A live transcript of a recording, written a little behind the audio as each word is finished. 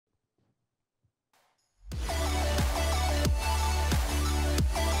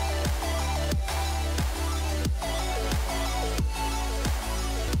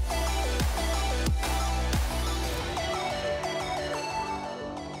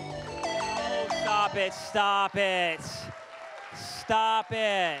Stop it, stop it. Stop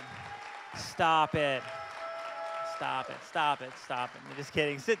it. Stop it. Stop it, stop it, stop it. I'm just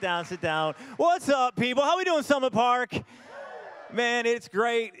kidding. Sit down, sit down. What's up, people? How we doing, Summit Park? Man, it's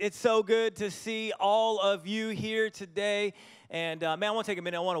great. It's so good to see all of you here today. And, man, I want to take a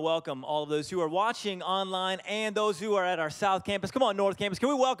minute. I want to welcome all of those who are watching online and those who are at our South Campus. Come on, North Campus. Can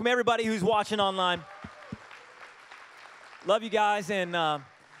we welcome everybody who's watching online? Love you guys. And,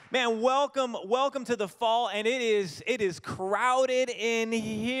 man, welcome to the fall. And it is crowded in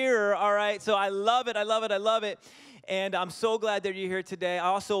here, all right? So I love it, I love it, I love it. And I'm so glad that you're here today. I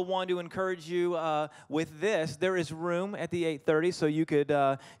also want to encourage you with this. There is room at the 8:30, so you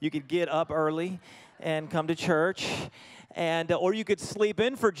could get up early and come to church, and or you could sleep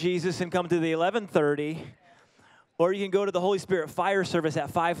in for Jesus and come to the 11:30, or you can go to the Holy Spirit fire service at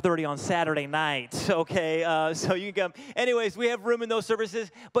 5:30 on Saturday night. Okay, so you can come. Anyways, we have room in those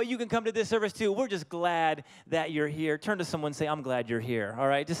services, but you can come to this service too. We're just glad that you're here. Turn to someone and say, "I'm glad you're here." All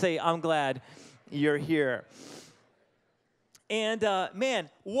right, just say, "I'm glad you're here." And, man,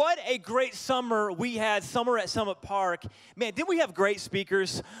 what a great summer we had, summer at Summit Park. Man, didn't we have great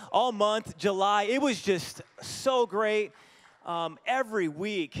speakers all month, July? It was just so great. Every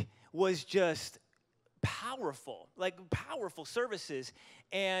week was just powerful, like powerful services.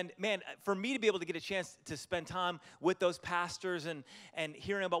 And, man, for me to be able to get a chance to spend time with those pastors and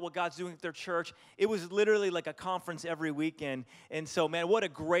hearing about what God's doing at their church, it was literally like a conference every weekend. And so, man, what a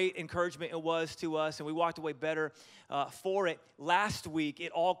great encouragement it was to us, and we walked away better for it. Last week,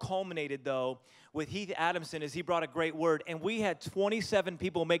 it all culminated, though, with Heath Adamson as he brought a great word. And we had 27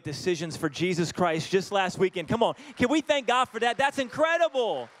 people make decisions for Jesus Christ just last weekend. Come on, can we thank God for that? That's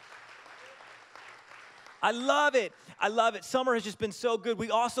incredible. I love it. I love it. Summer has just been so good.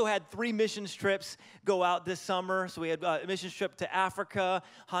 We also had 3 missions trips go out this summer. So we had a missions trip to Africa,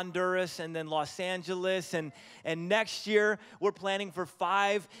 Honduras, and then Los Angeles. And next year, we're planning for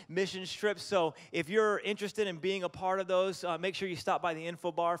 5 missions trips. So if you're interested in being a part of those, make sure you stop by the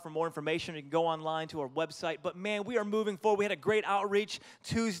info bar for more information. You can go online to our website. But, man, we are moving forward. We had a great outreach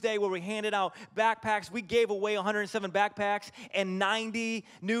Tuesday where we handed out backpacks. We gave away 107 backpacks and 90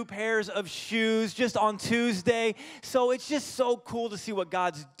 new pairs of shoes just on Tuesday. So it's just so cool to see what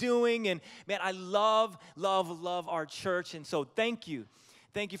God's doing. And, man, I love our church. And so thank you.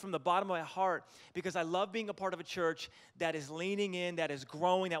 Thank you from the bottom of my heart, because I love being a part of a church that is leaning in, that is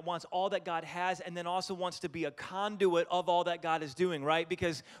growing, that wants all that God has, and then also wants to be a conduit of all that God is doing, right?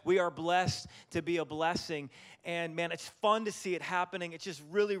 Because we are blessed to be a blessing. And, man, it's fun to see it happening. It's just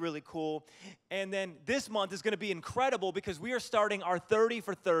really, really cool. And then this month is going to be incredible because we are starting our 30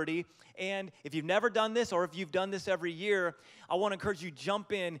 for 30. And if you've never done this, or if you've done this every year, I want to encourage you to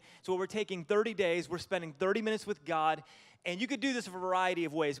jump in. So we're taking 30 days. We're spending 30 minutes with God. And you could do this a variety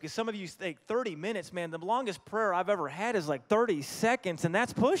of ways, because some of you think 30 minutes, man, the longest prayer I've ever had is like 30 seconds, and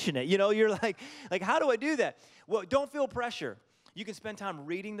that's pushing it. You know, you're like, how do I do that? Well, don't feel pressure. You can spend time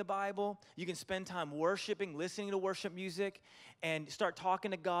reading the Bible. You can spend time worshiping, listening to worship music, and start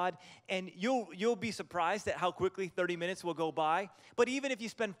talking to God. And you'll be surprised at how quickly 30 minutes will go by. But even if you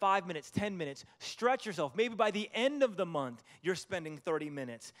spend 5 minutes, 10 minutes, stretch yourself. Maybe by the end of the month, you're spending 30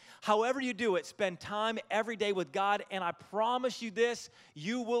 minutes. However you do it, spend time every day with God. And I promise you this,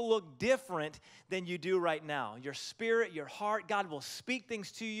 you will look different than you do right now. Your spirit, your heart, God will speak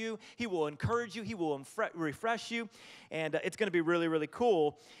things to you. He will encourage you. He will refresh you. And it's going to be really, really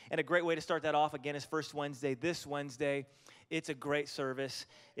cool. And a great way to start that off, again, is First Wednesday, this Wednesday. It's a great service.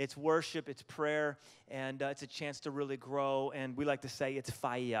 It's worship, it's prayer, and it's a chance to really grow. And we like to say it's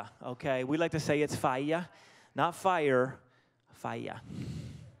fire, okay? We like to say it's fire, not fire, fire.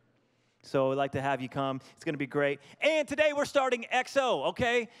 So we'd like to have you come. It's going to be great. And today we're starting XO,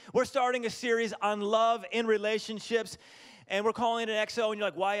 okay? We're starting a series on love in relationships. And we're calling it XO, and you're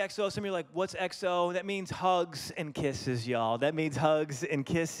like, why XO? Some of you are like, what's XO? That means hugs and kisses, y'all. That means hugs and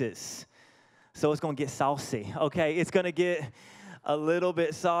kisses. So it's going to get saucy, okay? It's going to get a little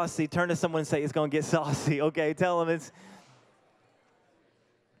bit saucy. Turn to someone and say, it's going to get saucy, okay? Tell them it's...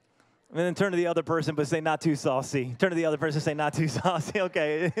 And then turn to the other person, but say, not too saucy. Turn to the other person and say, not too saucy,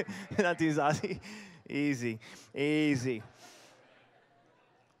 okay? Not too saucy. Easy, easy.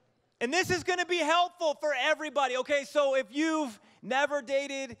 And this is going to be helpful for everybody, okay? So if you've never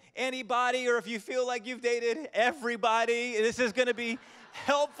dated anybody, or if you feel like you've dated everybody, this is going to be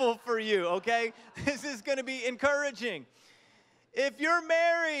helpful for you, okay? This is going to be encouraging. If you're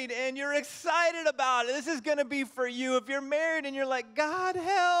married and you're excited about it, this is going to be for you. If you're married and you're like, God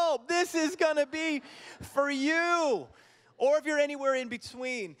help, this is going to be for you. Or if you're anywhere in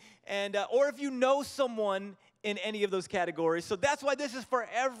between, and or if you know someone in any of those categories. So that's why this is for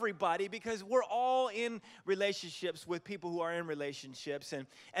everybody, because we're all in relationships with people who are in relationships. And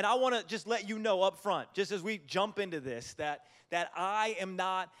I want to just let you know up front, just as we jump into this, that I am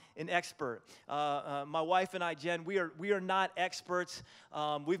not an expert. My wife and I, Jen, we are not experts.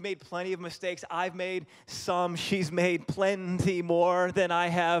 We've made plenty of mistakes. I've made some. She's made plenty more than I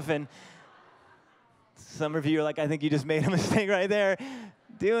have. And some of you are like, I think you just made a mistake right there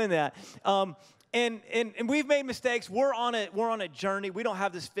doing that. And we've made mistakes. We're on a journey. We don't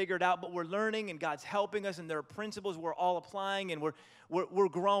have this figured out, but we're learning, and God's helping us, and there are principles we're all applying, and we're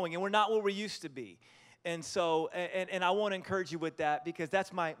growing, and we're not where we used to be. And so, and I want to encourage you with that, because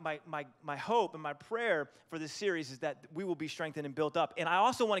that's my hope and my prayer for this series, is that we will be strengthened and built up. And I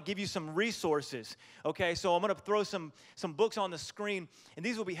also want to give you some resources, okay? So I'm going to throw some books on the screen, and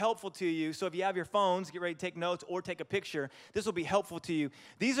these will be helpful to you. So if you have your phones, get ready to take notes or take a picture. This will be helpful to you.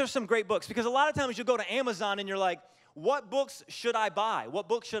 These are some great books, because a lot of times you'll go to Amazon and you're like, what books should I buy? What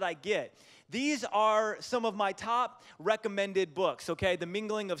books should I get? These are some of my top recommended books, okay? The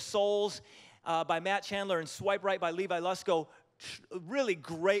Mingling of Souls by Matt Chandler and Swipe Right by Levi Lusko. Really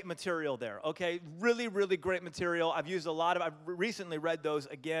great material there, okay? Really, really great material. I've recently read those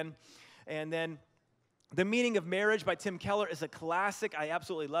again. And then The Meaning of Marriage by Tim Keller is a classic. I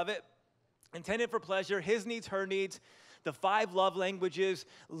absolutely love it. Intended for Pleasure, His Needs, Her Needs, The 5 Love Languages,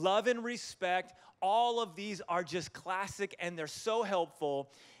 Love and Respect. All of these are just classic, and they're so helpful.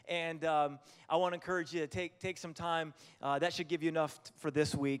 And I want to encourage you to take some time. That should give you enough for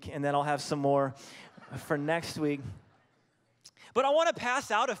this week, and then I'll have some more for next week. But I want to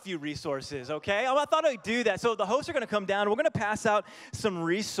pass out a few resources, okay? I thought I'd do that. So the hosts are going to come down, and we're going to pass out some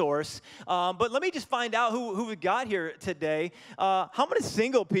resource. But let me just find out who we got here today. How many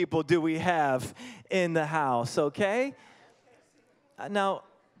single people do we have in the house, okay? Now,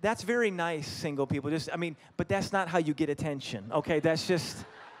 that's very nice, single people. But that's not how you get attention, okay?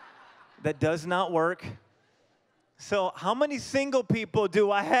 That does not work. So how many single people do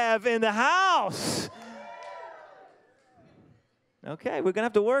I have in the house? Okay, we're going to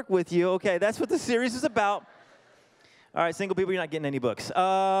have to work with you. Okay, that's what the series is about. All right, single people, you're not getting any books.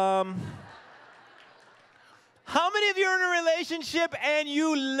 How many of you are in a relationship and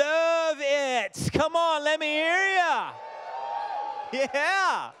you love it? Come on, let me hear ya.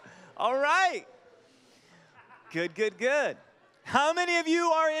 Yeah. All right. Good. How many of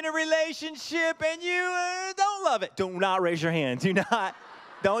you are in a relationship and you don't love it? Do not raise your hand.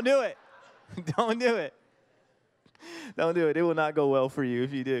 Don't do it. Don't do it. Don't do it. It will not go well for you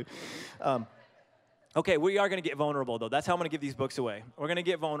if you do. Okay, we are going to get vulnerable, though. That's how I'm going to give these books away. We're going to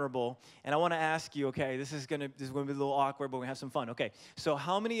get vulnerable, and I want to ask you, okay, this is going to be a little awkward, but we're going to have some fun. Okay, so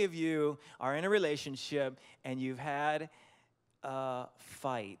how many of you are in a relationship and you've had a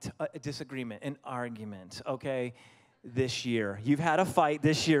fight, a disagreement, an argument, okay, this year? You've had a fight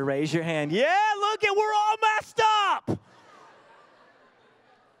this year. Raise your hand. Yeah, look it, we're all messed up.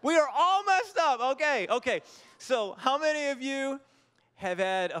 We are all messed up. Okay. So how many of you have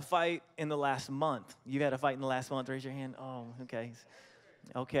had a fight in the last month? You've had a fight in the last month. Raise your hand. Oh, okay.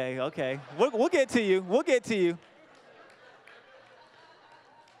 Okay. We'll get to you.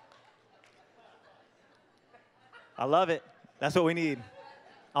 I love it. That's what we need.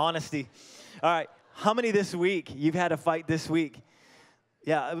 Honesty. All right. How many this week? You've had a fight this week?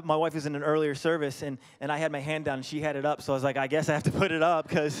 Yeah, my wife was in an earlier service, and I had my hand down, and she had it up, so I was like, I guess I have to put it up,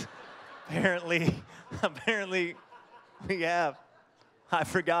 because apparently we have. I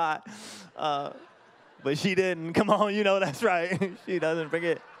forgot, but she didn't. Come on, that's right. She doesn't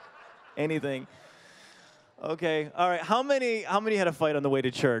forget anything. Okay, all right. How many had a fight on the way to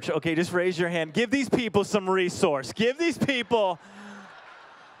church? Okay, just raise your hand. Give these people some resource. Give these people.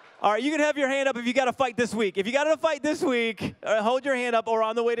 All right, you can have your hand up if you got a fight this week. If you got a fight this week, hold your hand up, or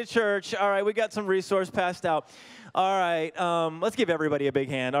on the way to church. All right, we got some resource passed out. All right, let's give everybody a big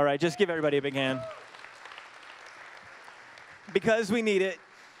hand. All right, just give everybody a big hand. Because we need it.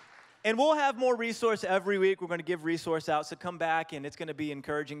 And we'll have more resource every week. We're going to give resource out, so come back, and it's going to be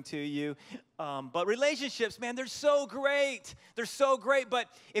encouraging to you. But relationships, man, they're so great. They're so great. But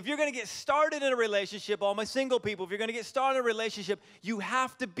if you're going to get started in a relationship, all my single people, if you're going to get started in a relationship, you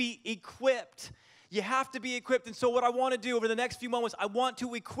have to be equipped. You have to be equipped. And so what I want to do over the next few moments, I want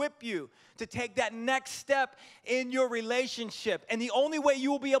to equip you to take that next step in your relationship. And the only way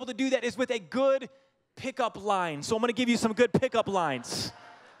you will be able to do that is with a good pickup line. So I'm going to give you some good pickup lines.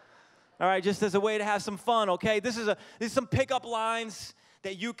 All right, just as a way to have some fun, okay? This is some pickup lines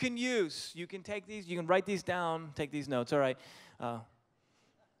that you can use. You can take these, you can write these down, take these notes, all right? I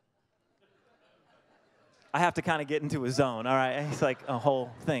have to kind of get into a zone, all right? It's like a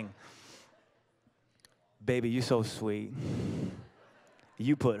whole thing. Baby, you so sweet.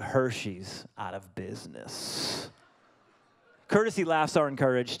 You put Hershey's out of business. Courtesy laughs are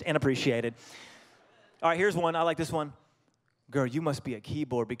encouraged and appreciated. All right, here's one. I like this one. Girl, you must be a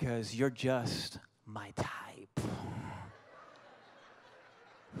keyboard because you're just my type.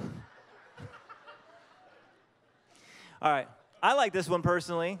 All right, I like this one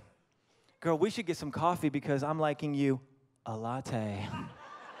personally. Girl, we should get some coffee because I'm liking you a latte.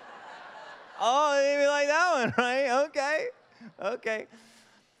 Oh, maybe like that one, right?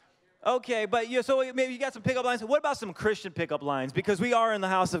 Okay, but so maybe you got some pickup lines. What about some Christian pickup lines? Because we are in the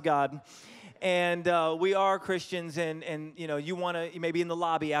house of God, and we are Christians, and you know, you want to, maybe in the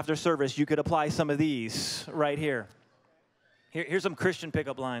lobby after service, you could apply some of these right here. Here's some Christian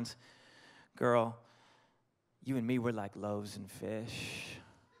pickup lines. Girl, you and me, we're like loaves and fish.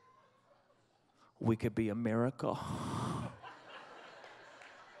 We could be a miracle.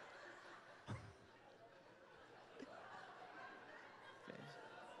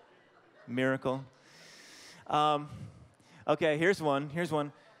 Miracle. Okay, here's one.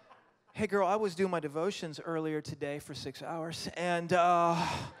 Hey, girl, I was doing my devotions earlier today for 6 hours and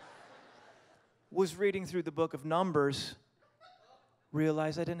was reading through the book of Numbers,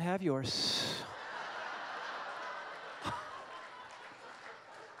 realized I didn't have yours.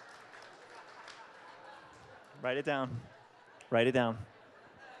 Write it down.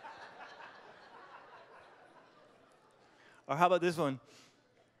 Or how about this one?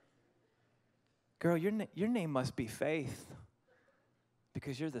 Girl, your name must be Faith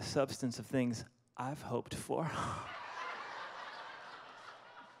because you're the substance of things I've hoped for.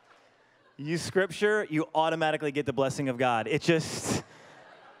 You use scripture, you automatically get the blessing of God. It just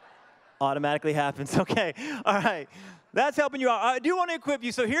automatically happens. Okay, all right. That's helping you out. I do want to equip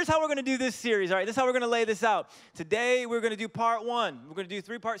you. So here's how we're going to do this series. All right, this is how we're going to lay this out. Today, we're going to do part one. We're going to do a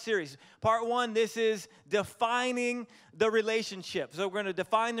three-part series. Part one, this is defining the relationship. So we're going to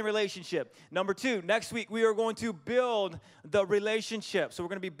define the relationship. Number two, next week, we are going to build the relationship. So we're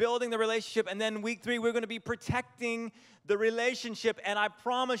going to be building the relationship. And then week three, we're going to be protecting the relationship. And I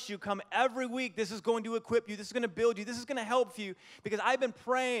promise you, come every week, this is going to equip you. This is going to build you. This is going to help you. Because I've been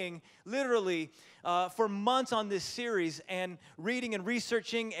praying literally for months on this series and reading and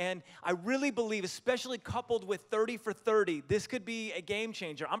researching. And I really believe, especially coupled with 30 for 30, this could be a game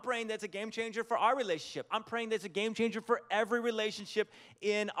changer. I'm praying that's a game changer for our relationship. I'm praying that's a game changer for every relationship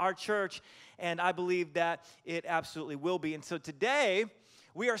in our church. And I believe that it absolutely will be. And so today,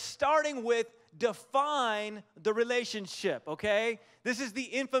 we are starting with define the relationship, okay? This is the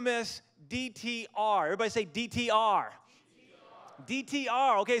infamous DTR. Everybody say DTR.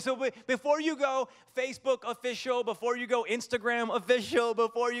 DTR, okay, so before you go Facebook official, before you go Instagram official,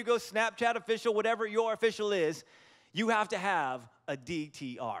 before you go Snapchat official, whatever your official is, you have to have a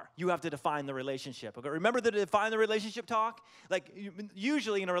DTR. You have to define the relationship. Okay, remember the define the relationship talk? Like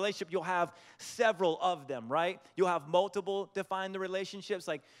usually in a relationship, you'll have several of them, right? You'll have multiple define the relationships.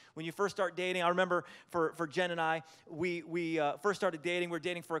 Like when you first start dating, I remember for Jen and I, we first started dating. We were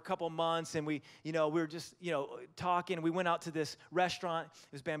dating for a couple months, and we were just talking. And we went out to this restaurant.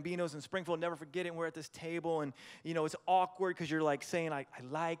 It was Bambino's in Springfield. Never forget it. And we're at this table, and it's awkward because you're like saying I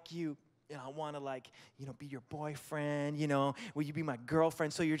like you. And I want to be your boyfriend, will you be my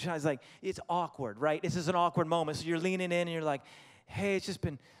girlfriend? So you're trying to it's awkward, right? This is an awkward moment. So you're leaning in and you're like, hey, it's just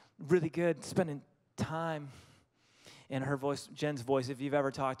been really good spending time. And her voice, Jen's voice, if you've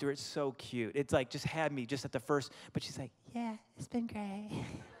ever talked to her, it's so cute. It's like just had me just at the first, but she's like, yeah, it's been great.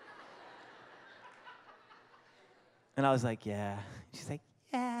 And I was like, yeah. She's like,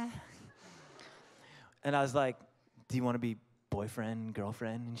 yeah. And I was like, do you want to be boyfriend,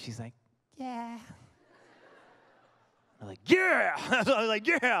 girlfriend? And she's like, yeah. I'm like, yeah. I was like,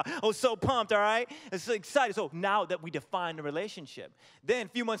 yeah. I was so pumped, all right? I was so excited. So now that we define the relationship, then a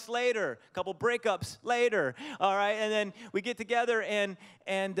few months later, a couple breakups later, all right? And then we get together, and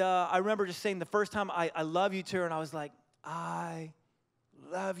I remember just saying the first time I love you to her, and I was like, I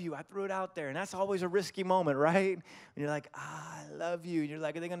love you. I threw it out there, and that's always a risky moment, right? When you're like, I love you. And you're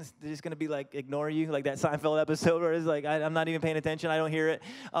like, they're just going to be like, ignore you? Like that Seinfeld episode where it's like, I'm not even paying attention. I don't hear it.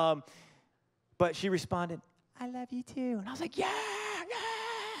 But she responded, I love you too. And I was like, yeah.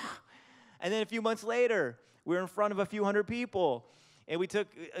 And then a few months later, we were in front of a few hundred people, and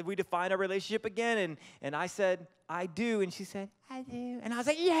we defined our relationship again, and I said, I do. And she said, I do. And I was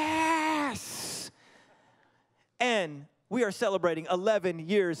like, yes. And we are celebrating 11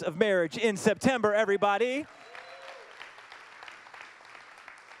 years of marriage in September, everybody.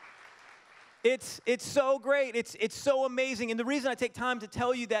 It's so great. It's so amazing. And the reason I take time to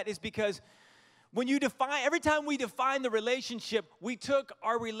tell you that is because every time we define the relationship, we took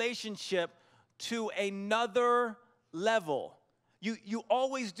our relationship to another level. You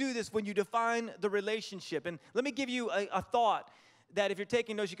always do this when you define the relationship. And let me give you a thought that if you're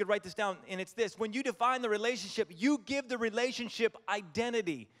taking notes, you could write this down, and it's this. When you define the relationship, you give the relationship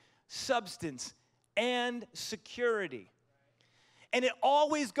identity, substance, and security. And it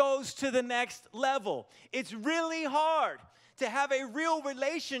always goes to the next level. It's really hard to have a real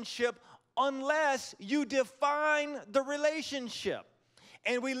relationship unless you define the relationship.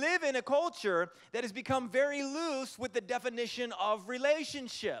 And we live in a culture that has become very loose with the definition of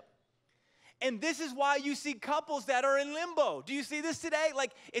relationship. And this is why you see couples that are in limbo. Do you see this today?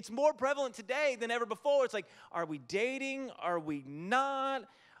 Like, it's more prevalent today than ever before. It's like, are we dating? Are we not?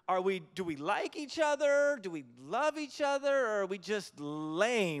 Do we like each other? Do we love each other? Or are we just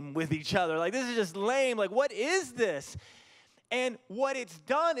lame with each other? Like, this is just lame. Like, what is this? And what it's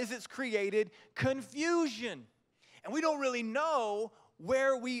done is it's created confusion. And we don't really know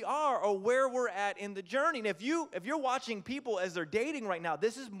where we are or where we're at in the journey. And if you're watching people as they're dating right now,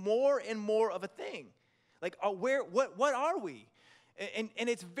 this is more and more of a thing. Like, what are we? And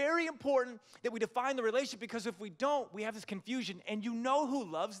it's very important that we define the relationship, because if we don't, we have this confusion. And you know who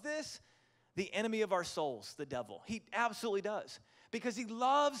loves this? The enemy of our souls, the devil. He absolutely does. Because he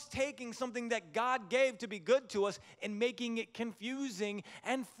loves taking something that God gave to be good to us and making it confusing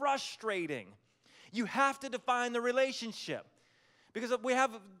and frustrating. You have to define the relationship. Because we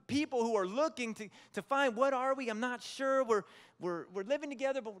have people who are looking to find, what are we? I'm not sure. We're living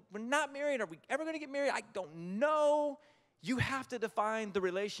together, but we're not married. Are we ever going to get married? I don't know. You have to define the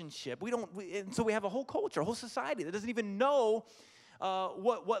relationship. And so we have a whole culture, a whole society that doesn't even know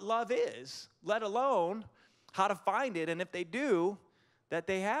what love is, let alone how to find it. And if they do, that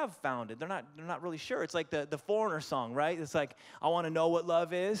they have found it. They're not really sure. It's like the Foreigner song, right? It's like, I want to know what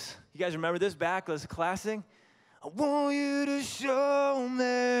love is. You guys remember this back? It was a classic. I want you to show me.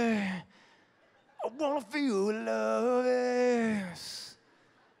 I want to feel what love is.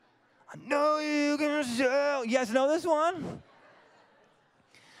 I know you can show. You guys know this one?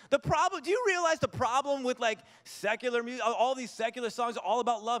 The problem, do you realize the problem with like secular music, all these secular songs are all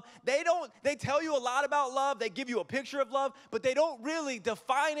about love? They tell you a lot about love, they give you a picture of love, but they don't really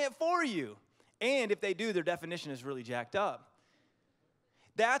define it for you. And if they do, their definition is really jacked up.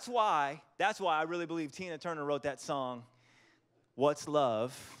 That's why I really believe Tina Turner wrote that song, What's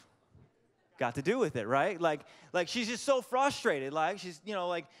Love Got to Do with It, right? Like she's just so frustrated. Like, she's,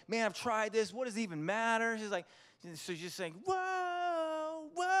 like, man, I've tried this. What does it even matter? So she's just saying, whoa,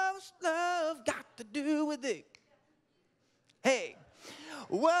 what's love got to do with it? Hey,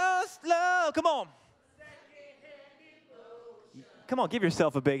 what's love? Come on. Come on, give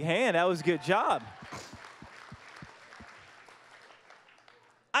yourself a big hand. That was a good job.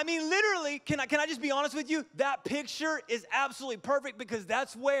 I mean, literally, can I just be honest with you? That picture is absolutely perfect, because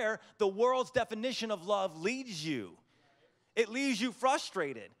that's where the world's definition of love leads you. It leaves you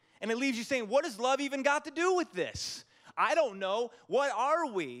frustrated. And it leaves you saying, what does love even got to do with this? I don't know. What are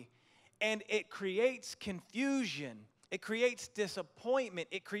we? And it creates confusion. It creates disappointment.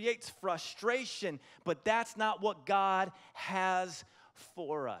 It creates frustration. But that's not what God has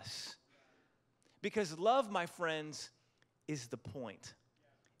for us. Because love, my friends, is the point.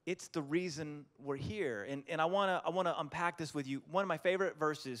 It's the reason we're here. And I want to unpack this with you. One of my favorite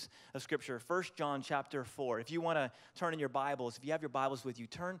verses of Scripture, 1 John chapter 4. If you want to turn in your Bibles, if you have your Bibles with you,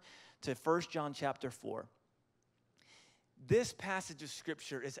 turn to 1 John chapter 4. This passage of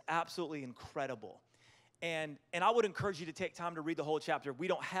Scripture is absolutely incredible. And I would encourage you to take time to read the whole chapter. We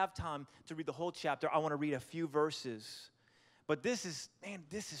don't have time to read the whole chapter. I want to read a few verses. But this is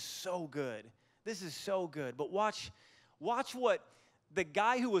so good. This is so good. But watch what the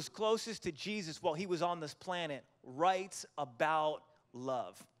guy who was closest to Jesus while he was on this planet writes about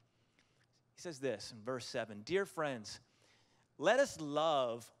love. He says this in verse 7, "Dear friends, let us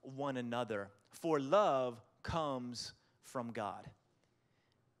love one another, for love comes from God.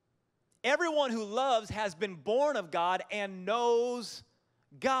 Everyone who loves has been born of God and knows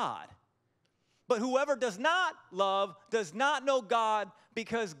God. But whoever does not love does not know God,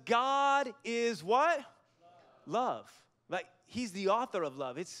 because God is what? Love. Like, he's the author of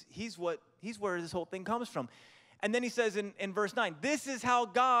love. He's where this whole thing comes from. And then he says in verse 9, this is how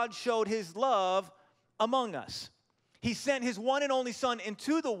God showed his love among us. He sent his one and only Son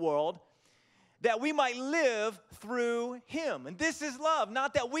into the world that we might live through him. And this is love,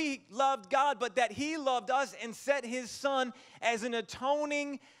 not that we loved God, but that he loved us and set his Son as an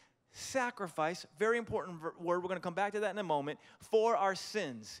atoning sacrifice. Very important word. We're going to come back to that in a moment. For our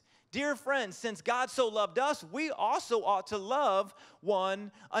sins. Dear friends, since God so loved us, we also ought to love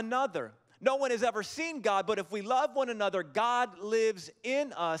one another. No one has ever seen God, but if we love one another, God lives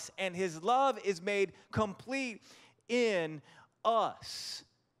in us, and his love is made complete in us.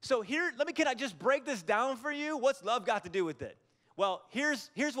 So can I just break this down for you? What's love got to do with it? Well, here's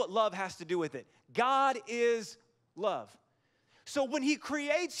what love has to do with it. God is love. So when he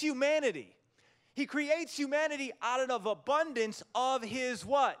creates humanity out of abundance of his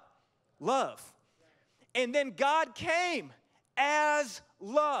what? Love. And then God came as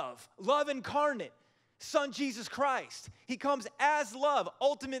love incarnate, Son Jesus Christ. He comes as love,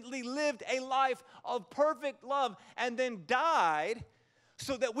 ultimately lived a life of perfect love, and then died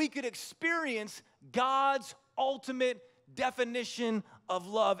so that we could experience God's ultimate definition of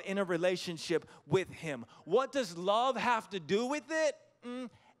love in a relationship with him. What does love have to do with it?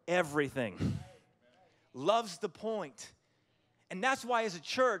 Everything. Love's the point. And that's why as a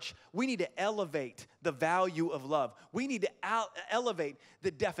church, we need to elevate the value of love. We need to elevate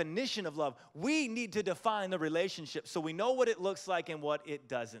the definition of love. We need to define the relationship so we know what it looks like and what it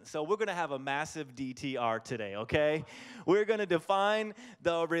doesn't. So we're going to have a massive DTR today, okay? We're going to define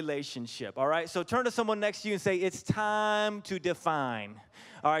the relationship, all right? So turn to someone next to you and say, it's time to define.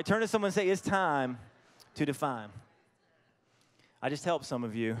 All right, turn to someone and say, it's time to define. I just helped some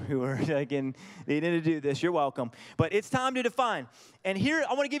of you who are needing to do this. You're welcome. But it's time to define. And here,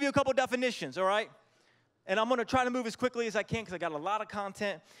 I want to give you a couple definitions, all right? And I'm going to try to move as quickly as I can because I got a lot of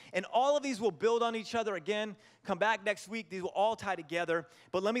content. And all of these will build on each other again. Come back next week. These will all tie together.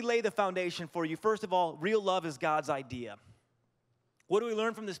 But let me lay the foundation for you. First of all, real love is God's idea. What do we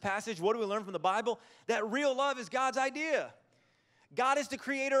learn from this passage? What do we learn from the Bible? That real love is God's idea. God is the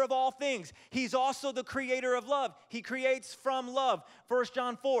creator of all things. He's also the creator of love. He creates from love. 1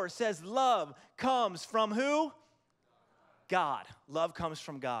 John 4 says love comes from who? God. Love comes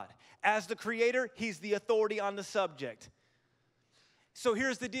from God. As the creator, he's the authority on the subject. So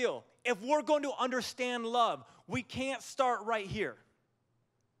here's the deal. If we're going to understand love, we can't start right here.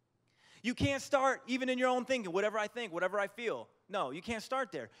 You can't start even in your own thinking, whatever I think, whatever I feel. No, you can't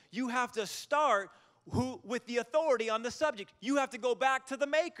start there. You have to start with the authority on the subject. You have to go back to the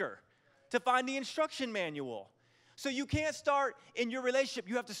maker to find the instruction manual. So you can't start in your relationship.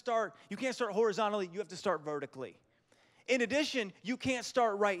 You can't start horizontally. You have to start vertically. In addition, you can't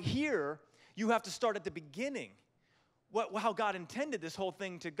start right here. You have to start at the beginning. How God intended this whole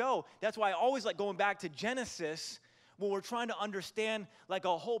thing to go. That's why I always like going back to Genesis when we're trying to understand like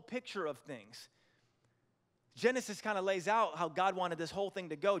a whole picture of things. Genesis kind of lays out how God wanted this whole thing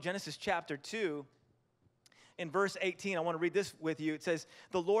to go. Genesis chapter 2. In verse 18, I want to read this with you. It says,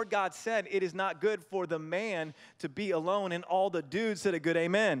 the Lord God said, it is not good for the man to be alone. And all the dudes said a good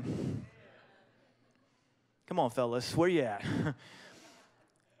amen. Come on, fellas, where you at?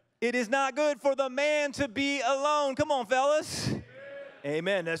 It is not good for the man to be alone. Come on, fellas.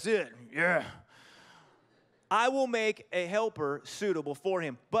 Amen, that's it. Yeah. I will make a helper suitable for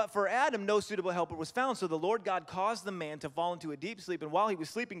him. But for Adam, no suitable helper was found. So the Lord God caused the man to fall into a deep sleep. And while he was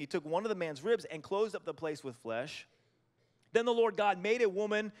sleeping, he took one of the man's ribs and closed up the place with flesh. Then the Lord God made a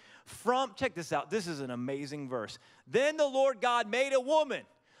woman from, check this out. This is an amazing verse. Then the Lord God made a woman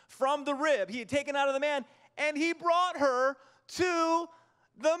from the rib he had taken out of the man, and he brought her to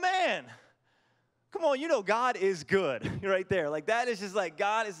the man. Come on, you know God is good right there. Like that is just like,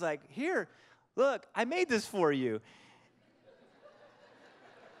 God is like, here. Look, I made this for you.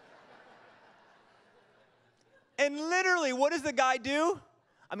 And literally, what does the guy do?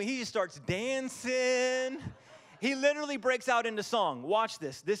 I mean, he just starts dancing. He literally breaks out into song. Watch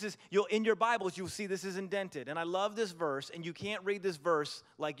this. This is, in your Bibles, you'll see this is indented. And I love this verse, and you can't read this verse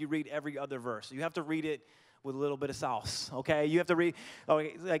like you read every other verse. You have to read it with a little bit of sauce, okay? You have to read,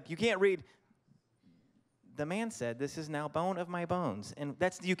 like you can't read, the man said, this is now bone of my bones. And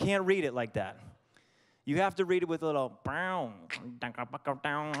you can't read it like that. You have to read it with a little, down.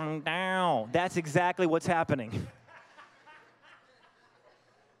 That's exactly what's happening.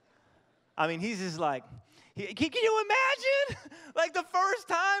 I mean, he's just like, can you imagine? Like the first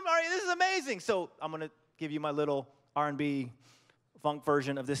time? All right, this is amazing. So I'm going to give you my little R&B funk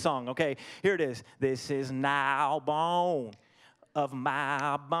version of this song, okay? Here it is. This is now bone of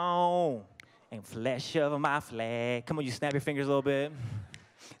my bone and flesh of my flesh. Come on, you snap your fingers a little bit.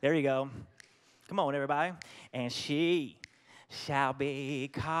 There you go. Come on, everybody. And she shall be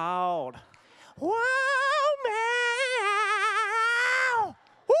called woman.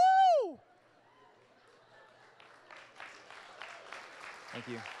 Woo! Thank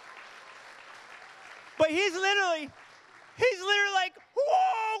you. But he's literally like,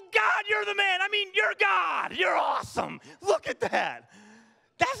 whoa, God, you're the man. I mean, you're God. You're awesome. Look at that.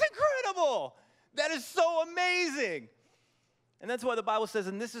 That's incredible. That is so amazing. And that's why the Bible says,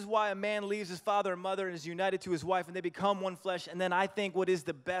 and this is why a man leaves his father and mother and is united to his wife, and they become one flesh. And then I think what is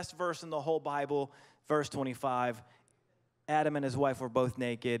the best verse in the whole Bible, verse 25, Adam and his wife were both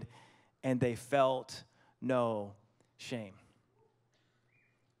naked, and they felt no shame.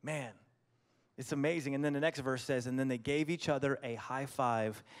 Man, it's amazing. And then the next verse says, and then they gave each other a high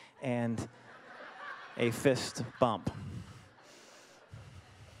five and a fist bump.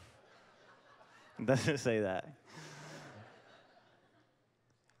 It doesn't say that.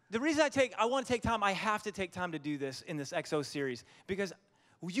 The reason I want to take time, I have to take time to do this in this XO series, because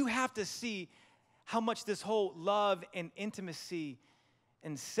you have to see how much this whole love and intimacy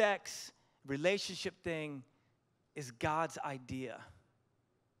and sex, relationship thing is God's idea.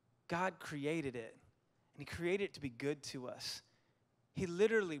 God created it, and he created it to be good to us. He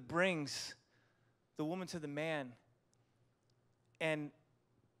literally brings the woman to the man, and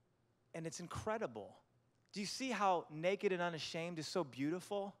it's incredible. Do you see how naked and unashamed is so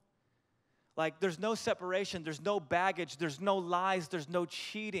beautiful? Like, there's no separation, there's no baggage, there's no lies, there's no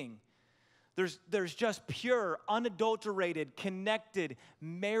cheating. There's just pure, unadulterated, connected,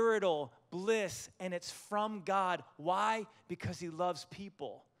 marital bliss, and it's from God. Why? Because he loves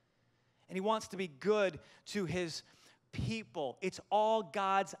people, and he wants to be good to his people. It's all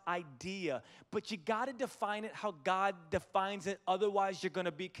God's idea, but you got to define it how God defines it. Otherwise, you're going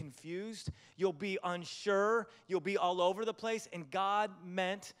to be confused. You'll be unsure. You'll be all over the place, and God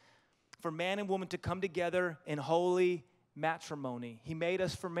meant for man and woman to come together in holy matrimony. He made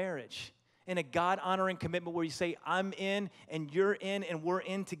us for marriage in a God-honoring commitment where you say, I'm in and you're in and we're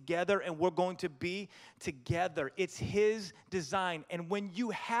in together and we're going to be together. It's his design. And when you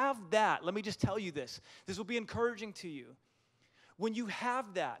have that, let me just tell you this. This will be encouraging to you. When you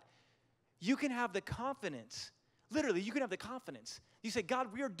have that, you can have the confidence. Literally, you can have the confidence. You say, God,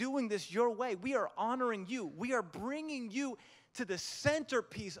 we are doing this your way. We are honoring you. We are bringing you to the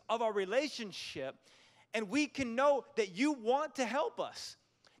centerpiece of our relationship, and we can know that you want to help us,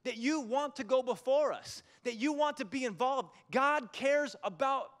 that you want to go before us, that you want to be involved. God cares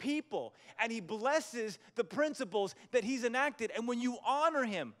about people, and he blesses the principles that he's enacted. And when you honor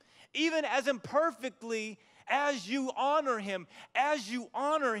him, even as imperfectly as you honor him,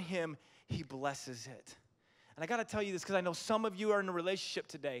 he blesses it. And I got to tell you this because I know some of you are in a relationship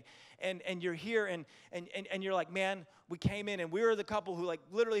today, and you're here, and you're like, man, we came in, and we were the couple who like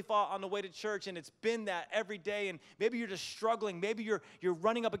literally fought on the way to church, and it's been that every day, and maybe you're just struggling. Maybe you're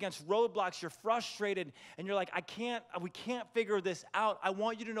running up against roadblocks. You're frustrated, and you're like, we can't figure this out. I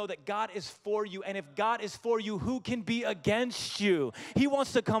want you to know that God is for you, and if God is for you, who can be against you? He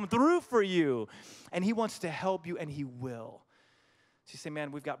wants to come through for you, and he wants to help you, and he will. So you say,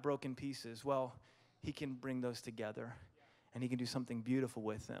 man, we've got broken pieces. Well, he can bring those together, and he can do something beautiful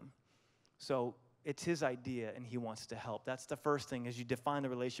with them. So it's his idea, and he wants to help. That's the first thing. As you define the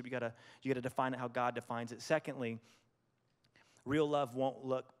relationship, you gotta define it how God defines it. Secondly, real love won't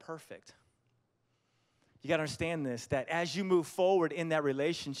look perfect. You got to understand this, that as you move forward in that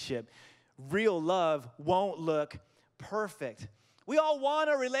relationship, real love won't look perfect. We all want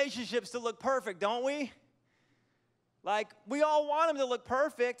our relationships to look perfect, don't we? Like, we all want them to look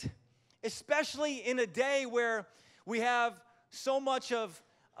perfect, especially in a day where we have so much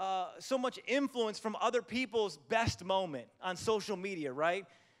influence from other people's best moment on social media, right?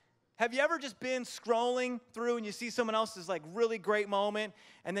 Have you ever just been scrolling through and you see someone else's like really great moment,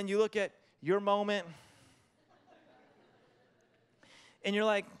 and then you look at your moment and you're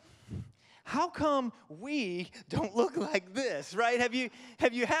like, how come we don't look like this, right? Have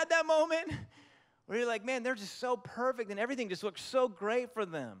you had that moment where you're like, man, they're just so perfect and everything just looks so great for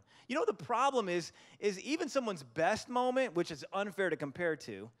them? You know, the problem is even someone's best moment, which is unfair to compare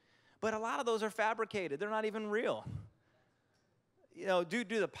to, but a lot of those are fabricated. They're not even real. You know, due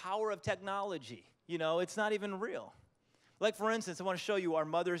to the power of technology, you know, it's not even real. Like, for instance, I want to show you our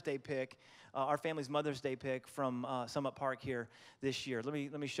Mother's Day pic, our family's Mother's Day pic from Summit Park here this year. Let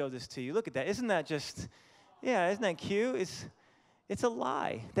me show this to you. Look at that. Isn't that just, yeah, isn't that cute? It's a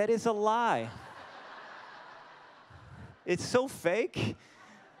lie. That is a lie. It's so fake.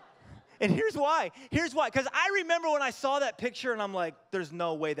 And here's why. Because I remember when I saw that picture and I'm like, there's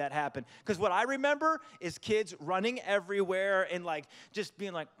no way that happened. Because what I remember is kids running everywhere and like just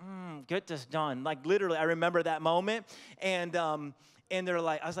being like, get this done. Like literally, I remember that moment. And they're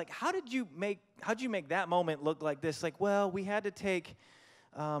like, I was like, how'd you make that moment look like this? Like, well, we had to take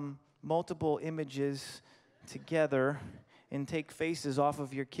multiple images together and take faces off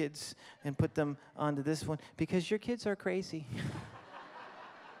of your kids and put them onto this one because your kids are crazy.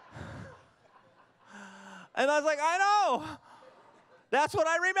 And I was like, I know. That's what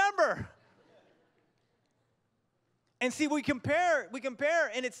I remember. And see, we compare,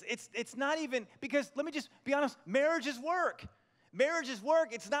 and it's not even, because let me just be honest, marriage is work. Marriage is work.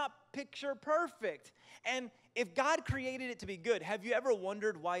 It's not picture perfect. And if God created it to be good, have you ever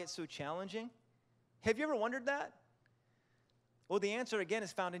wondered why it's so challenging? Have you ever wondered that? Well, the answer, again,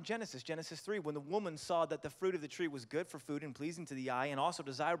 is found in Genesis 3. When the woman saw that the fruit of the tree was good for food and pleasing to the eye and also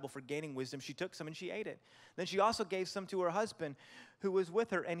desirable for gaining wisdom, she took some and she ate it. Then she also gave some to her husband who was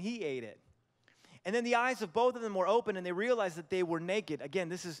with her, and he ate it. And then the eyes of both of them were open, and they realized that they were naked. Again,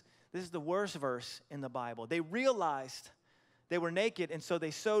 this is the worst verse in the Bible. They realized they were naked, and so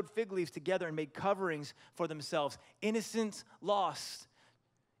they sewed fig leaves together and made coverings for themselves. Innocence lost,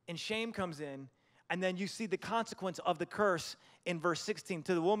 and shame comes in. And then you see the consequence of the curse in verse 16.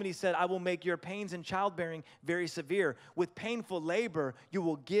 To the woman he said, I will make your pains in childbearing very severe. With painful labor, you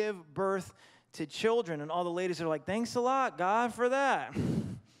will give birth to children. And all the ladies are like, thanks a lot, God, for that.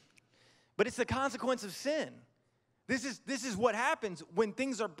 But it's the consequence of sin. This is what happens when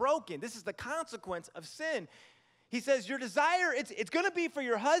things are broken. This is the consequence of sin. He says, your desire, it's going to be for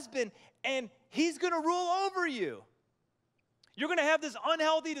your husband, and he's going to rule over you. You're going to have this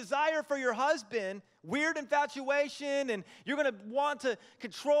unhealthy desire for your husband, weird infatuation, and you're going to want to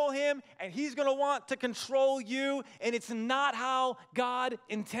control him, and he's going to want to control you, and it's not how God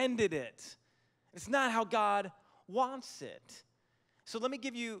intended it. It's not how God wants it. So let me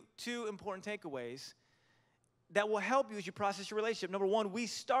give you two important takeaways that will help you as you process your relationship. Number one, we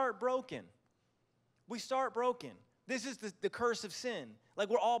start broken. We start broken. This is the curse of sin. Like,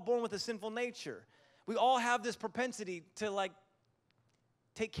 we're all born with a sinful nature. We all have this propensity to,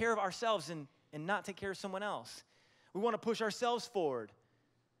 take care of ourselves and not take care of someone else. We want to push ourselves forward.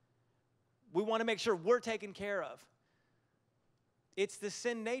 We want to make sure we're taken care of. It's the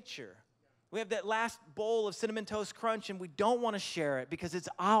sin nature. We have that last bowl of Cinnamon Toast Crunch, and we don't want to share it because it's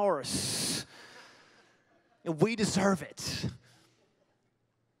ours. And we deserve it.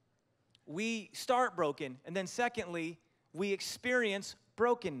 We start broken, and then secondly, we experience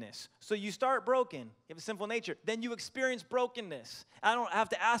brokenness. So you start broken, you have a sinful nature, then you experience brokenness. I don't have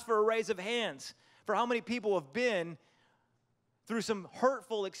to ask for a raise of hands for how many people have been through some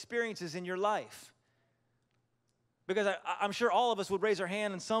hurtful experiences in your life. Because I'm sure all of us would raise our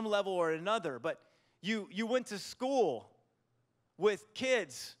hand on some level or another, but you went to school with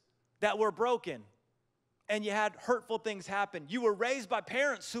kids that were broken, and you had hurtful things happen. You were raised by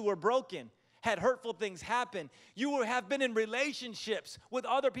parents who were broken, had hurtful things happen. You have been in relationships with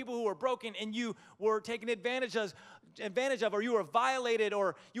other people who were broken, and you were taken advantage of, or you were violated,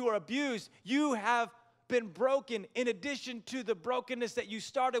 or you were abused. You have been broken in addition to the brokenness that you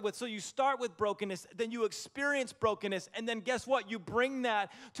started with. So you start with brokenness, then you experience brokenness, and then guess what? You bring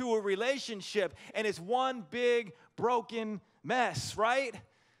that to a relationship, and it's one big broken mess, right?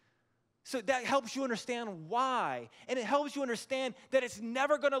 So that helps you understand why. And it helps you understand that it's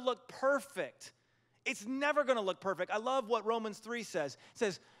never going to look perfect. It's never going to look perfect. I love what Romans 3 says. It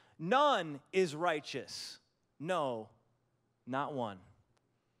says, none is righteous. No, not one.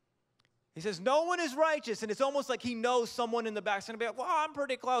 He says, no one is righteous. And it's almost like he knows someone in the back is going to be like, well, I'm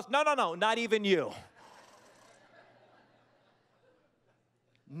pretty close. No, not even you.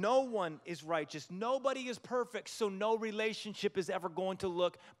 No one is righteous. Nobody is perfect, so no relationship is ever going to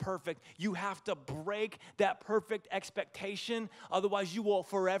look perfect. You have to break that perfect expectation, otherwise you will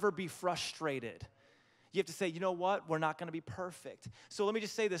forever be frustrated. You have to say, you know what? We're not going to be perfect. So let me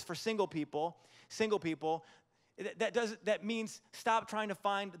just say this for single people, that means stop trying to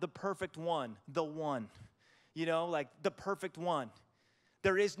find the perfect one, the one. Like the perfect one.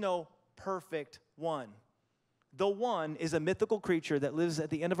 There is no perfect one. The one is a mythical creature that lives at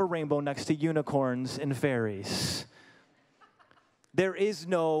the end of a rainbow next to unicorns and fairies. There is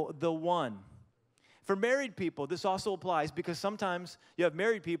no the one. For married people, this also applies because sometimes you have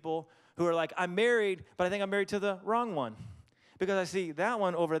married people who are like, I'm married, but I think I'm married to the wrong one because I see that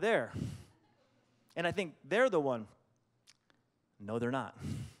one over there. And I think they're the one. No, they're not.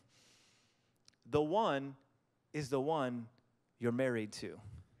 The one is the one you're married to.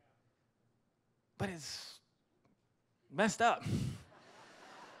 But it's messed up.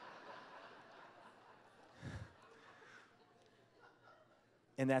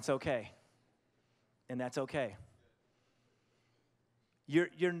 And that's okay. And that's okay.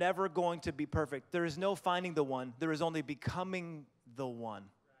 You're never going to be perfect. There is no finding the one. There is only becoming the one.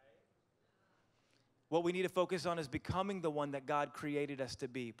 What we need to focus on is becoming the one that God created us to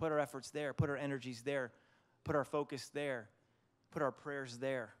be. Put our efforts there. Put our energies there. Put our focus there. Put our prayers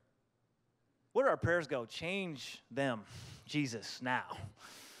there. Where do our prayers go? Change them, Jesus, now.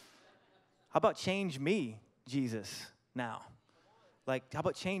 How about change me, Jesus, now? Like, how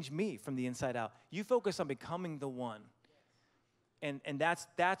about change me from the inside out? You focus on becoming the one. And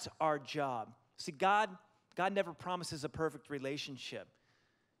that's our job. See, God never promises a perfect relationship.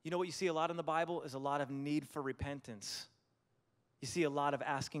 You know what you see a lot in the Bible is a lot of need for repentance. You see a lot of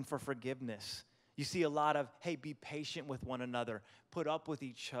asking for forgiveness. You see a lot of, hey, be patient with one another, put up with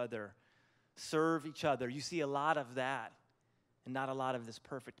each other, serve each other. You see a lot of that and not a lot of this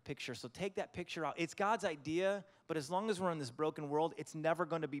perfect picture. So take that picture out. It's God's idea, but as long as we're in this broken world, it's never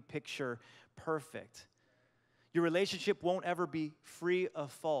going to be picture perfect. Your relationship won't ever be free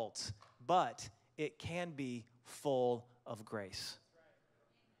of faults, but it can be full of grace.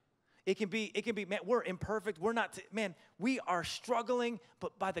 It can be, man, we're imperfect. We're not, man, we are struggling,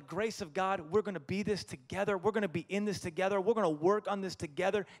 but by the grace of God, we're going to be this together. We're going to be in this together. We're going to work on this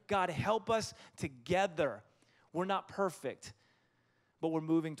together. God, help us together. We're not perfect, but we're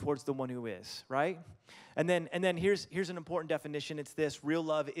moving towards the one who is, right? And then here's an important definition. It's this: real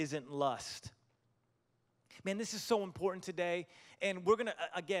love isn't lust. Man, this is so important today, and we're going to,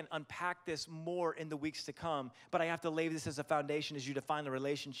 again, unpack this more in the weeks to come, but I have to lay this as a foundation as you define the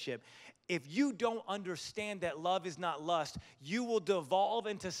relationship. If you don't understand that love is not lust, you will devolve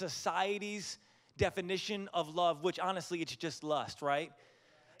into society's definition of love, which honestly, it's just lust, right?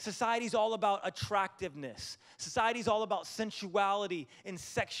 Society's all about attractiveness. Society's all about sensuality and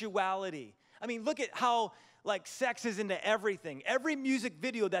sexuality. I mean, look at how, like, sex is into everything. Every music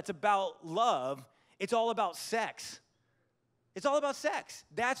video that's about love, it's all about sex. It's all about sex.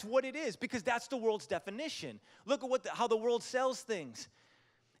 That's what it is, because that's the world's definition. Look at how the world sells things.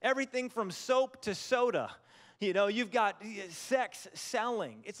 Everything from soap to soda. You know, you've got sex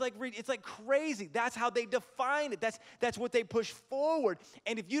selling. It's like crazy. That's how they define it. That's what they push forward.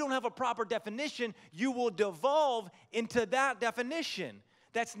 And if you don't have a proper definition, you will devolve into that definition.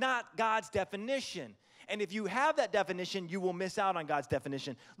 That's not God's definition. And if you have that definition, you will miss out on God's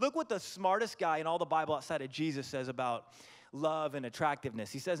definition. Look what the smartest guy in all the Bible outside of Jesus says about love and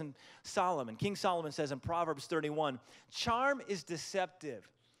attractiveness. He says in King Solomon says in Proverbs 31, charm is deceptive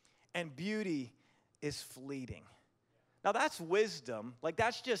and beauty is fleeting. Now that's wisdom. Like,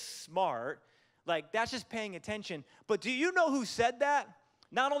 that's just smart. Like, that's just paying attention. But do you know who said that?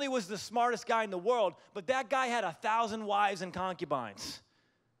 Not only was the smartest guy in the world, but that guy had 1,000 wives and concubines.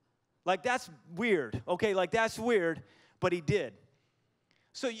 Like, that's weird, okay? Like, that's weird, but he did.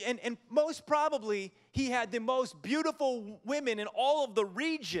 So, and most probably, he had the most beautiful women in all of the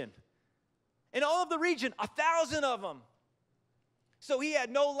region. In all of the region, 1,000 of them. So he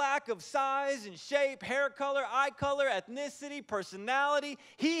had no lack of size and shape, hair color, eye color, ethnicity, personality.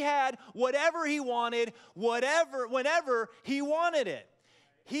 He had whatever he wanted, whenever he wanted it.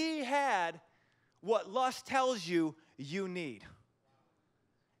 He had what lust tells you you need.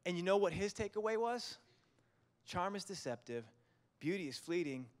 And you know what his takeaway was? Charm is deceptive, beauty is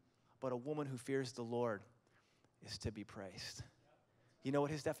fleeting, but a woman who fears the Lord is to be praised. You know what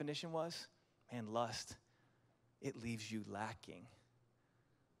his definition was? Man, lust, it leaves you lacking.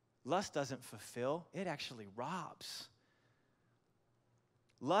 Lust doesn't fulfill, it actually robs.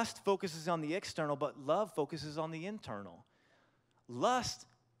 Lust focuses on the external, but love focuses on the internal. Lust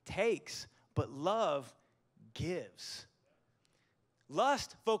takes, but love gives.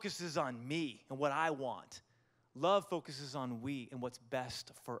 Lust focuses on me and what I want. Love focuses on we and what's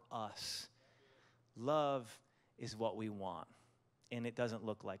best for us. Love is what we want, and it doesn't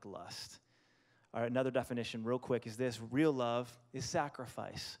look like lust. All right, another definition real quick is this: real love is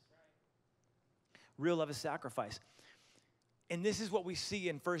sacrifice. Real love is sacrifice. And this is what we see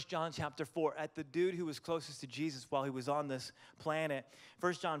in 1 John chapter 4 at the dude who was closest to Jesus while he was on this planet.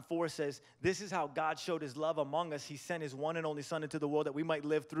 1 John 4 says, this is how God showed his love among us. He sent his one and only Son into the world that we might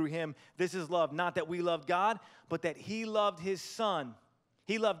live through him. This is love, not that we loved God, but that he loved his Son.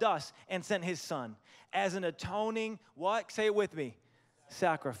 He loved us and sent his Son as an atoning, what? Say it with me.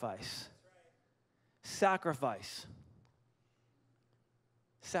 Sacrifice. Sacrifice.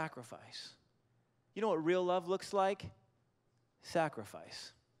 Sacrifice. You know what real love looks like?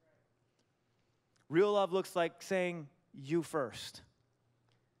 Sacrifice. Real love looks like saying, you first.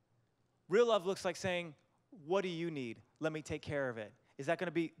 Real love looks like saying, what do you need? Let me take care of it. Is that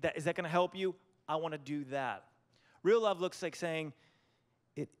going to help you? I want to do that. Real love looks like saying,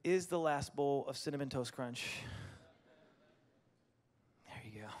 it is the last bowl of Cinnamon Toast Crunch.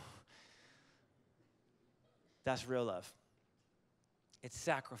 There you go. That's real love. It's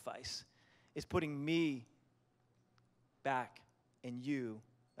sacrifice. It's putting me back and you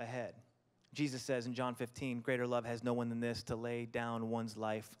ahead. Jesus says in John 15, greater love has no one than this, to lay down one's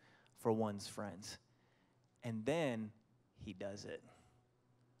life for one's friends. And then he does it.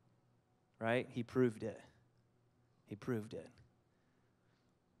 Right? He proved it. He proved it.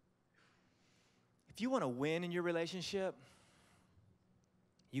 If you want to win in your relationship,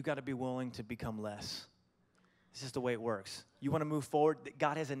 you got to be willing to become less. This is the way it works. You want to move forward,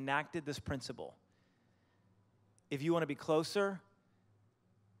 God has enacted this principle. If you want to be closer,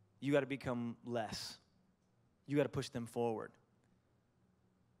 you got to become less. You got to push them forward.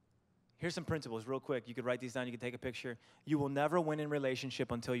 Here's some principles real quick. You could write these down. You could take a picture. You will never win in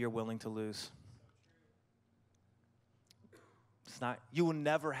relationship until you're willing to lose. You will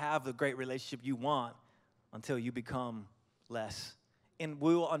never have the great relationship you want until you become less. And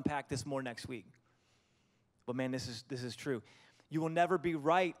we will unpack this more next week. But man, this is true. You will never be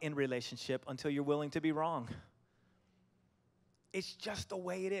right in relationship until you're willing to be wrong. It's just the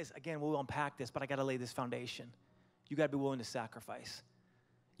way it is. Again, we'll unpack this, but I got to lay this foundation. You got to be willing to sacrifice.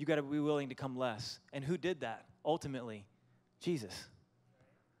 You got to be willing to come less. And who did that? Ultimately, Jesus.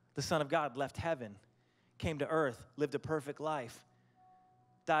 The Son of God left heaven, came to earth, lived a perfect life,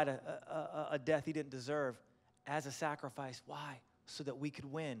 died a death he didn't deserve as a sacrifice. Why? So that we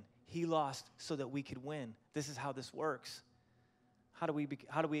could win. He lost so that we could win. This is how this works. How do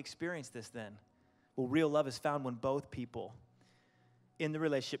we experience this then? Well, real love is found when both people in the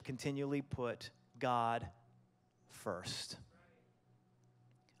relationship continually put God first.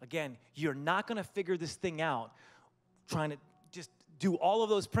 Again, you're not going to figure this thing out trying to just do all of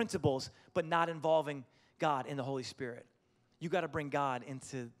those principles, but not involving God and the Holy Spirit. You got to bring God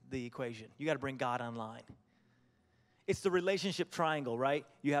into the equation. You got to bring God online. It's the relationship triangle, right?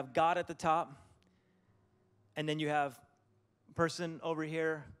 You have God at the top, and then you have person over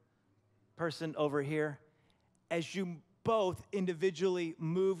here, person over here. As you both individually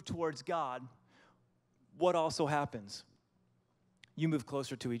move towards God, what also happens? You move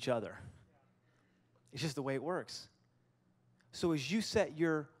closer to each other. It's just the way it works. So as you set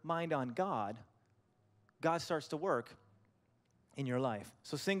your mind on God, God starts to work in your life.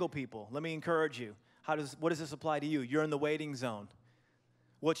 So single people, let me encourage you. What does this apply to you? You're in the waiting zone.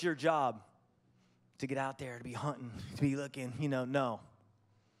 What's your job? To get out there, to be hunting, to be looking, no.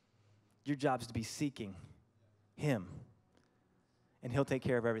 Your job is to be seeking Him, and He'll take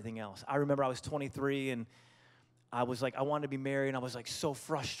care of everything else. I remember I was 23, and I was like, I wanted to be married, and I was like so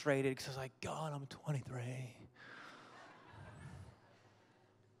frustrated because I was like, God, I'm 23.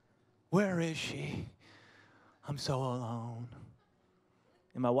 Where is she? I'm so alone.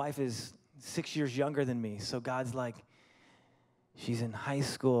 And my wife is 6 years younger than me, so God's like, she's in high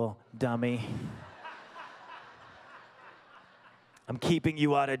school, dummy. I'm keeping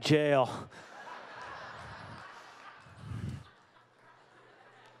you out of jail.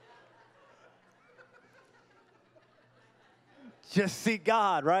 Just seek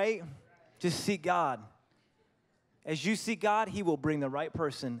God, right? Just seek God. As you seek God, He will bring the right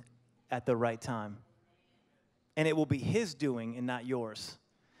person at the right time. And it will be His doing and not yours.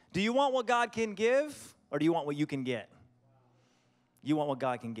 Do you want what God can give, or do you want what you can get? You want what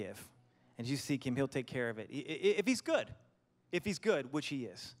God can give. And as you seek Him, He'll take care of it. If He's good. If He's good, which He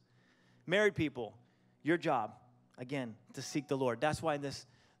is. Married people, your job, again, to seek the Lord. That's why this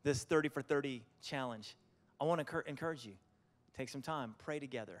 30 for 30 challenge, I want to encourage you. Take some time. Pray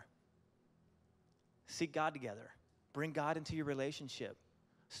together. Seek God together. Bring God into your relationship.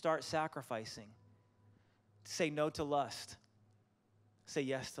 Start sacrificing. Say no to lust. Say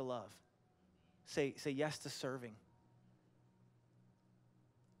yes to love. Say yes to serving.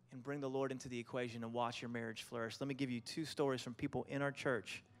 And bring the Lord into the equation and watch your marriage flourish. Let me give you 2 stories from people in our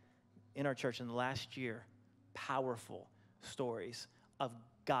church in the last year. Powerful stories of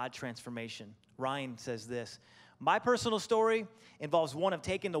God transformation. Ryan says this: my personal story involves one of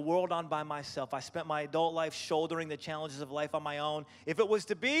taking the world on by myself. I spent my adult life shouldering the challenges of life on my own. If it was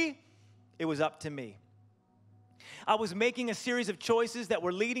to be, it was up to me. I was making a series of choices that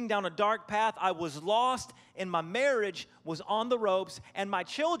were leading down a dark path. I was lost, and my marriage was on the ropes, and my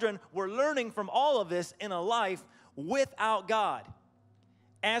children were learning from all of this in a life without God.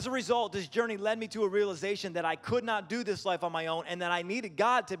 As a result, this journey led me to a realization that I could not do this life on my own and that I needed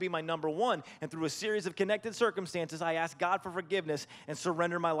God to be my number one. And through a series of connected circumstances, I asked God for forgiveness and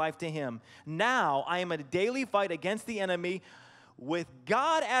surrendered my life to Him. Now, I am in a daily fight against the enemy with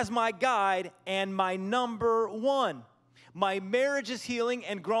God as my guide and my number one. My marriage is healing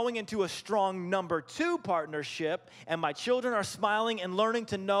and growing into a strong number 2 partnership, and my children are smiling and learning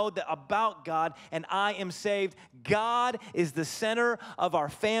to know about God, and I am saved. God is the center of our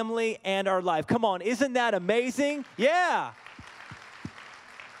family and our life. Come on, isn't that amazing? Yeah.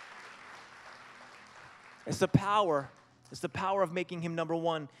 It's the power of making Him number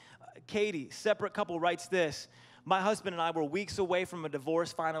one. Katie, separate couple, writes this: my husband and I were weeks away from a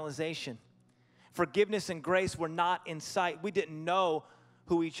divorce finalization. Forgiveness and grace were not in sight. We didn't know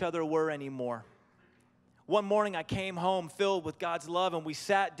who each other were anymore. One morning I came home filled with God's love, and we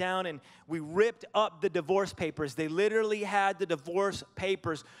sat down and we ripped up the divorce papers. They literally had the divorce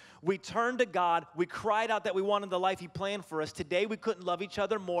papers. We turned to God. We cried out that we wanted the life He planned for us. Today we couldn't love each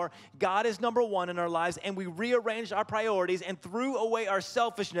other more. God is number one in our lives, and we rearranged our priorities and threw away our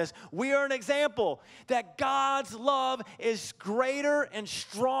selfishness. We are an example that God's love is greater and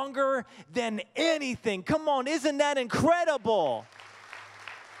stronger than anything. Come on, isn't that incredible?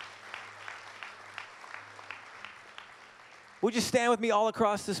 Would you stand with me all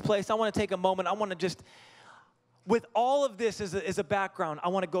across this place? I want to take a moment. I want to just, with all of this as a background, I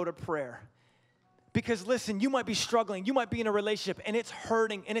want to go to prayer. Because listen, you might be struggling. You might be in a relationship, and it's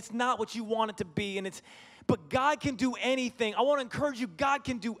hurting, and it's not what you want it to be, but God can do anything. I want to encourage you, God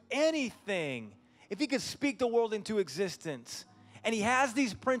can do anything. If He could speak the world into existence, and He has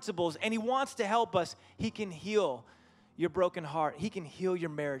these principles, and He wants to help us, He can heal your broken heart. He can heal your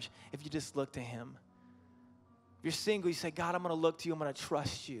marriage if you just look to Him. If you're single, you say, God, I'm going to look to you. I'm going to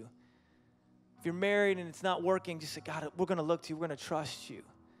trust you. If you're married and it's not working, just say, God, we're going to look to you. We're going to trust you.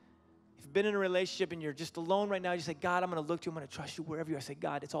 If you've been in a relationship and you're just alone right now, you say, God, I'm going to look to you. I'm going to trust you wherever you are. I say,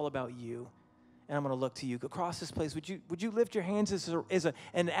 God, it's all about you, and I'm going to look to you. Across this place, would you lift your hands as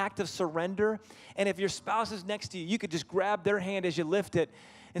an act of surrender? And if your spouse is next to you, you could just grab their hand as you lift it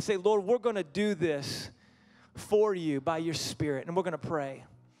and say, Lord, we're going to do this for you by your Spirit, and we're going to pray.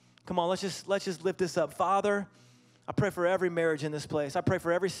 Come on, let's just lift this up. Father, I pray for every marriage in this place. I pray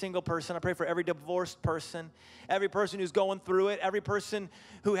for every single person. I pray for every divorced person, every person who's going through it, every person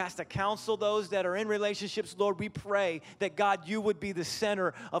who has to counsel those that are in relationships. Lord, we pray that, God, you would be the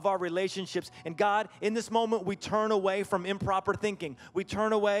center of our relationships. And God, in this moment, we turn away from improper thinking. We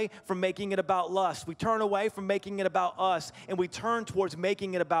turn away from making it about lust. We turn away from making it about us, and we turn towards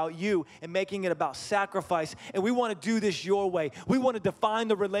making it about you and making it about sacrifice. And we want to do this your way. We want to define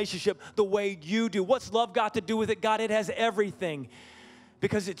the relationship the way you do. What's love got to do with it, God? It has everything,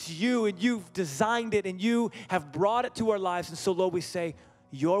 because it's you, and you've designed it, and you have brought it to our lives. And so, Lord, we say,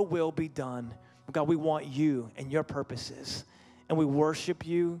 your will be done. God, we want you and your purposes, and we worship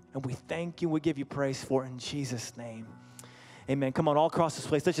you, and we thank you. We give you praise for it in Jesus' name. Amen. Come on, all across this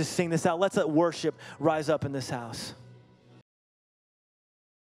place, let's just sing this out. Let's let worship rise up in this house.